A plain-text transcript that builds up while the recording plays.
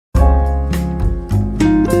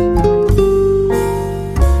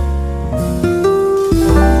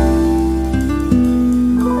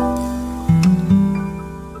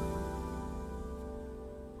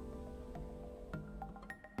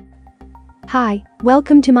Hi,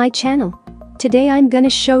 welcome to my channel. Today I'm gonna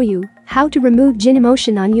show you how to remove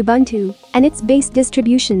Genymotion on Ubuntu and its base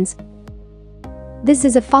distributions. This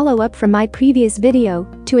is a follow-up from my previous video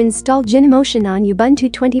to install Genymotion on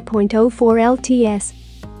Ubuntu 20.04 LTS.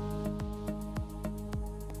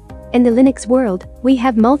 In the Linux world, we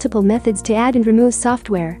have multiple methods to add and remove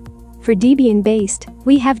software. For Debian-based,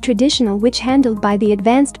 we have traditional, which handled by the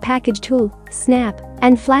advanced package tool, Snap,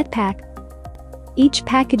 and Flatpak. Each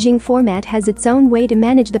packaging format has its own way to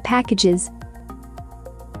manage the packages.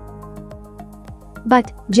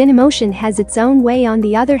 But Genymotion has its own way on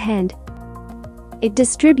the other hand. It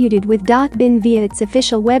distributed with .bin via its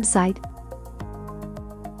official website.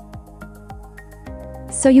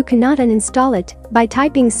 So you cannot uninstall it by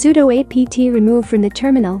typing sudo apt remove from the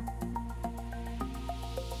terminal.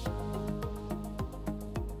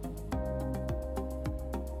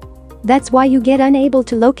 That's why you get unable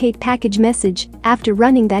to locate package message after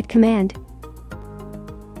running that command.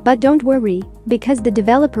 But don't worry, because the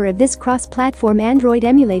developer of this cross-platform Android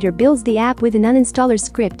emulator builds the app with an uninstaller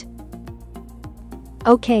script.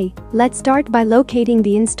 Okay, let's start by locating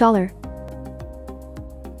the installer.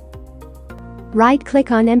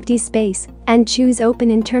 Right-click on empty space and choose Open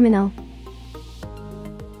in Terminal.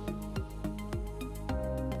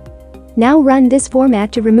 Now run this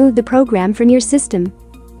format to remove the program from your system.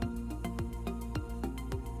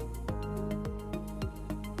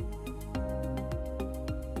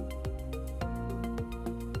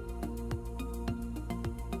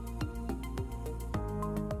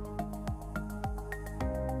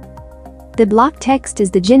 The block text is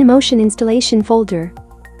the Genymotion installation folder.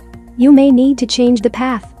 You may need to change the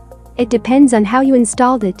path. It depends on how you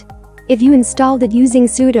installed it. If you installed it using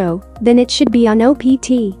sudo, then it should be on opt.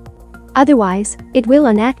 Otherwise, it will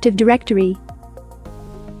on Active Directory.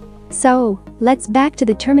 So, let's back to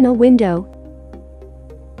the terminal window.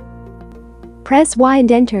 Press Y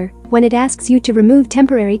and enter when it asks you to remove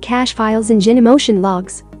temporary cache files and Genymotion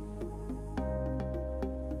logs.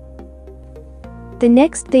 The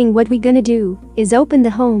next thing what we gonna do is open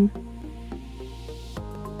the home.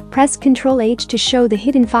 Press Ctrl H to show the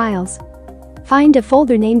hidden files. Find a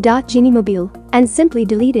folder named .genymobile and simply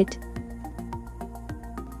delete it.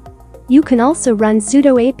 You can also run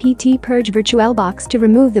sudo apt purge VirtualBox to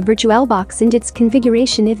remove the VirtualBox and its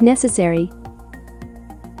configuration if necessary.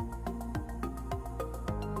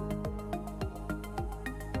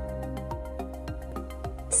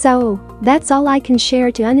 So, that's all I can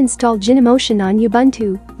share to uninstall Genymotion on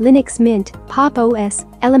Ubuntu, Linux Mint, Pop! OS,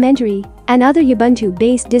 Elementary, and other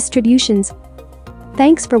Ubuntu-based distributions.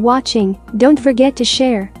 Thanks for watching. Don't forget to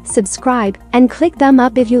share, subscribe, and click thumb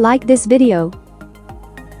up if you like this video.